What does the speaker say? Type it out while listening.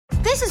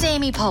This is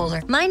Amy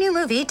Poehler. My new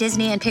movie,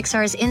 Disney and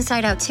Pixar's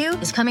Inside Out 2,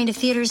 is coming to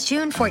theaters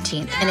June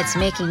 14th, and it's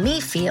making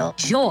me feel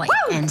joy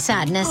and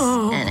sadness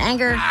and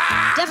anger,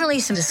 definitely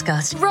some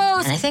disgust, and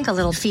I think a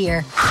little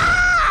fear.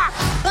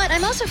 But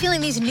I'm also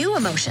feeling these new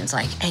emotions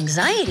like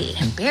anxiety,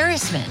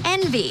 embarrassment,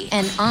 envy,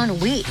 and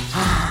ennui.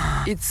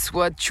 It's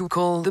what you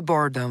call the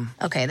boredom.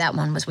 Okay, that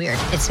one was weird.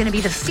 It's going to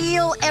be the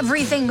feel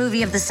everything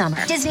movie of the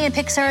summer. Disney and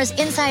Pixar's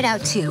Inside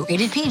Out 2,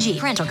 rated PG.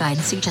 Parental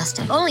guidance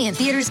suggested. Only in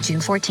theaters June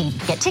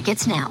 14th. Get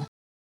tickets now.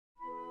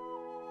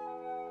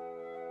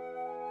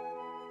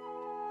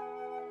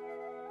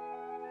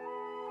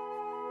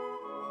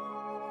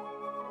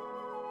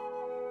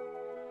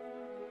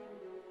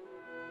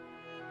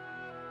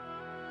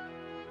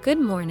 Good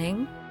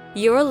morning.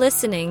 You're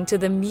listening to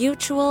the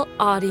Mutual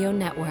Audio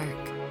Network.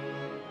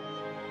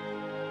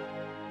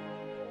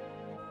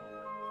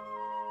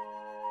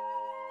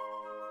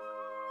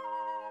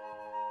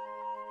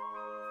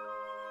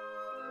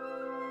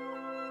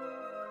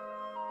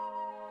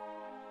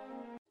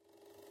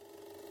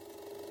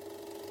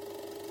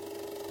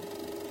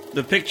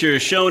 The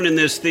pictures shown in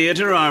this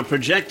theater are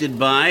projected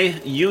by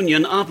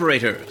union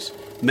operators,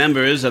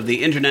 members of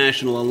the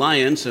International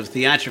Alliance of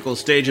Theatrical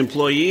Stage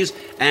Employees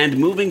and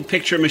Moving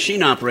Picture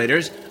Machine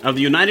Operators of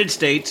the United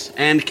States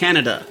and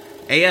Canada,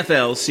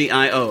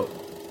 AFL-CIO.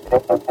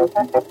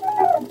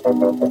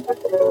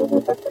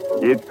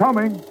 It's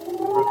coming.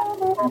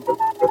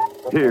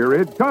 Here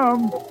it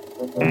comes.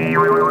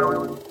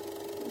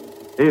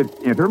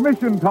 It's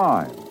intermission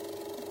time.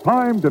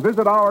 Time to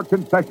visit our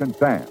concession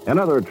stand.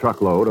 Another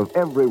truckload of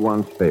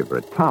everyone's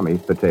favorite,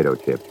 Tommy's potato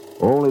chips.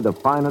 Only the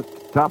finest,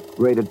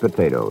 top-graded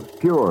potatoes,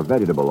 pure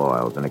vegetable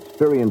oils, and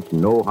experienced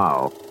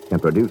know-how can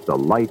produce the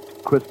light,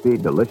 crispy,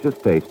 delicious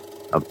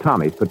taste of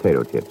Tommy's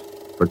potato chips.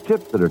 For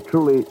chips that are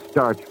truly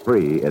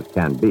starch-free as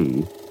can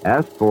be,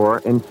 ask for,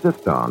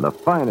 insist on, the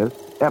finest,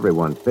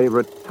 everyone's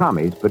favorite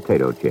Tommy's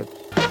potato chips.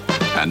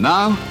 And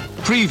now,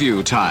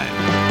 preview time.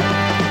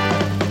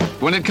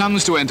 When it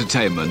comes to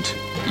entertainment,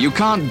 you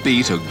can't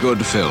beat a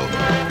good film.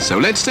 So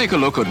let's take a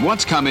look at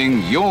what's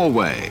coming your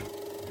way.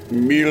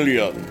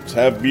 Millions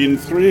have been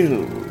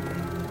thrilled.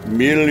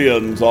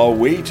 Millions are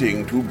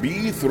waiting to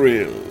be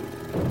thrilled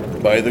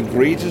by the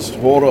greatest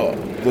horror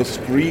the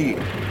screen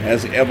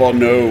has ever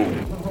known.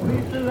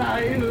 It's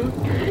alive!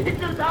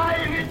 It's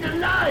alive! It's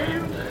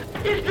alive!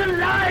 It's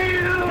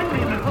alive!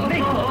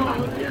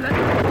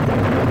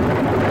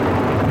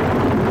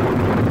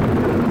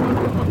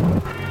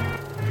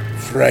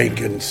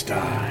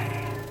 Frankenstein.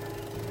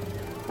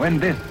 When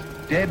this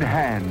dead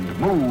hand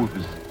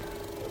moves,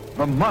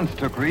 the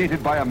monster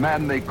created by a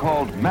man they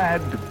called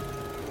Mad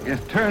is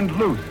turned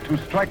loose to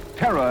strike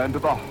terror into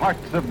the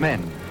hearts of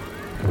men.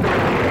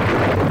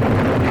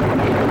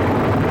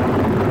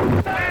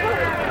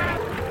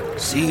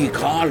 See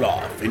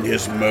Karloff in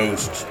his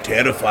most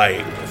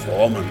terrifying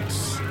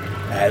performance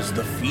as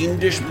the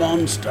fiendish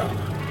monster,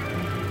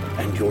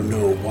 and you'll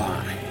know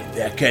why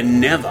there can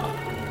never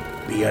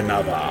be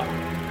another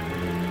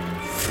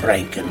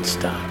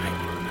Frankenstein.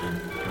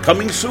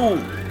 Coming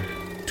soon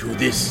to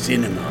this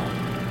cinema.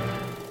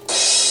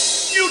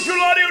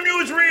 Mutual Audio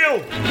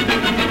Newsreel!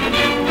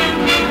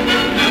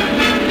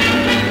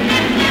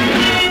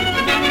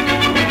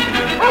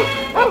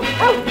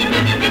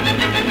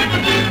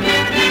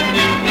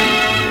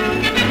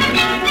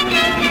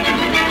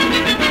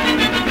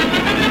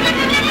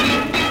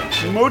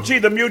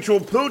 Moochie the Mutual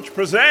Pooch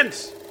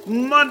presents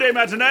Monday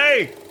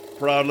Matinee,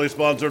 proudly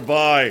sponsored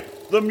by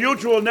the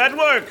Mutual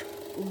Network.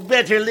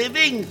 Better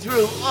living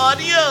through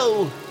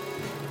audio.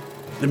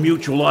 The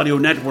Mutual Audio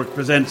Network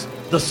presents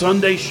the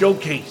Sunday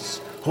Showcase.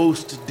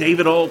 Host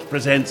David Alt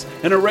presents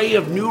an array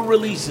of new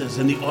releases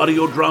in the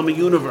audio drama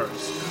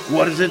universe.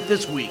 What is it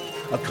this week?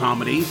 A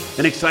comedy?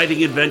 An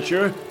exciting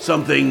adventure?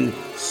 Something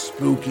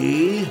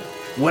spooky?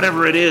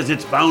 Whatever it is,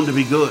 it's bound to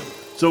be good.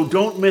 So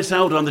don't miss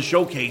out on the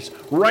showcase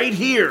right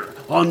here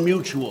on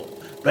Mutual.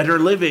 Better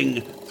living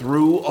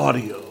through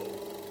audio.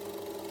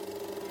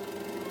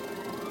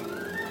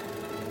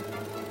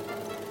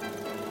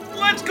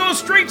 Let's go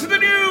straight to the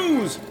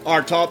news!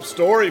 Our top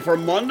story for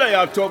Monday,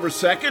 October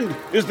 2nd,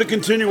 is the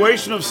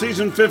continuation of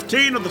Season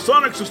 15 of the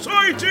Sonic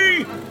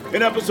Society.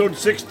 In episode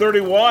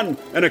 631,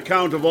 An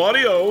Account of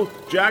Audio,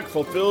 Jack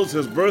fulfills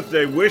his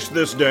birthday wish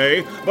this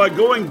day by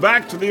going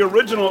back to the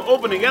original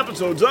opening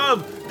episodes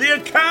of The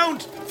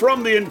Account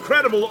from the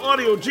incredible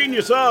audio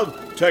genius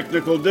of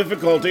Technical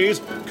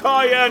Difficulties,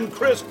 Cayenne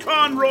Chris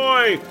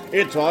Conroy.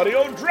 It's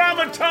audio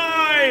drama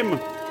time!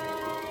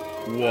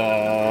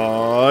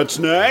 What's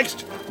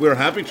next? We're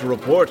happy to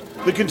report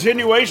the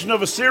continuation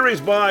of a series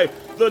by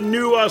the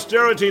new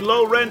austerity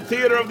low-rent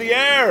theater of the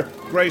air,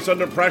 Grace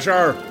Under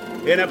Pressure.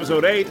 In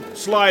episode 8,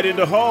 Slide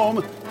Into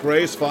Home,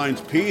 Grace finds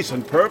peace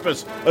and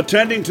purpose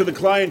attending to the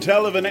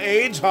clientele of an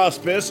AIDS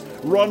hospice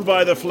run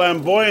by the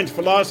flamboyant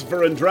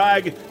philosopher in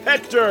drag,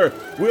 Hector.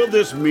 Will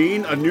this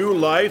mean a new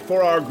life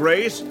for our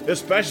Grace,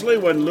 especially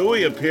when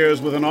Louie appears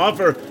with an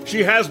offer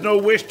she has no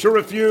wish to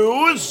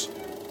refuse?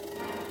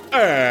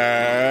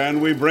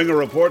 And we bring a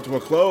report to a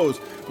close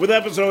with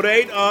episode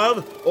 8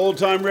 of Old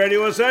Time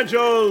Radio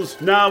Essentials.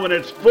 Now in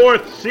its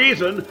 4th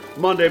season,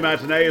 Monday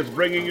Matinee is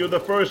bringing you the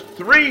first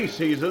 3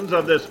 seasons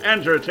of this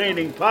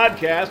entertaining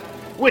podcast,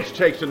 which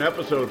takes an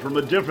episode from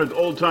a different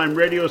old-time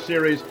radio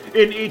series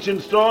in each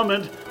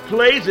installment,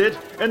 plays it,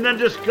 and then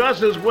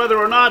discusses whether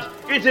or not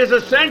it is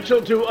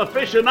essential to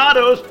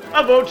aficionados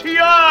of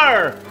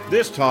OTR.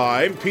 This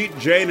time, Pete,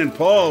 Jane, and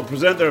Paul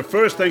present their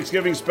first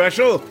Thanksgiving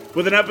special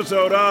with an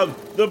episode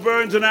of The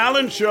Burns and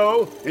Allen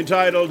Show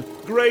entitled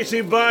Gracie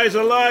Buys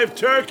a Live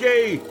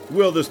Turkey.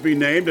 Will this be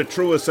named a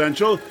true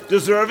essential,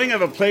 deserving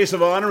of a place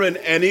of honor in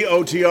any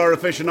OTR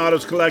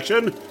aficionados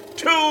collection?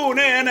 Tune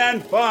in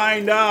and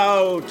find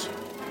out.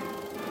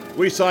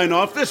 We sign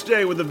off this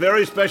day with a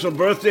very special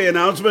birthday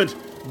announcement.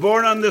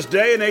 Born on this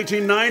day in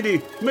 1890,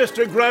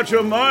 Mr.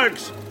 Groucho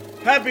Marx.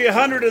 Happy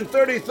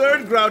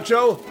 133rd,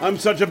 Groucho. I'm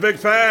such a big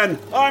fan.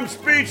 I'm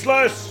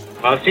speechless.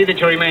 I'll see that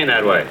you remain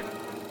that way.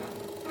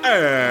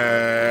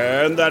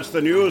 And that's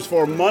the news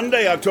for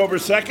Monday, October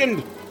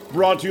 2nd.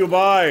 Brought to you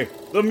by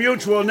the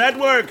Mutual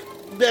Network.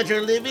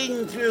 Better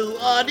living through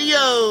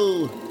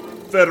audio.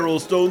 Federal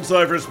Stone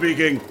Cipher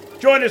speaking.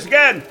 Join us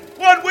again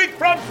 1 week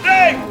from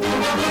today.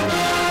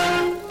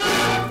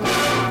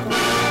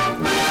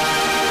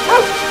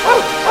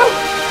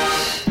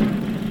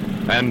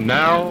 And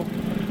now,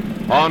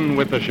 on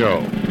with the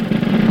show.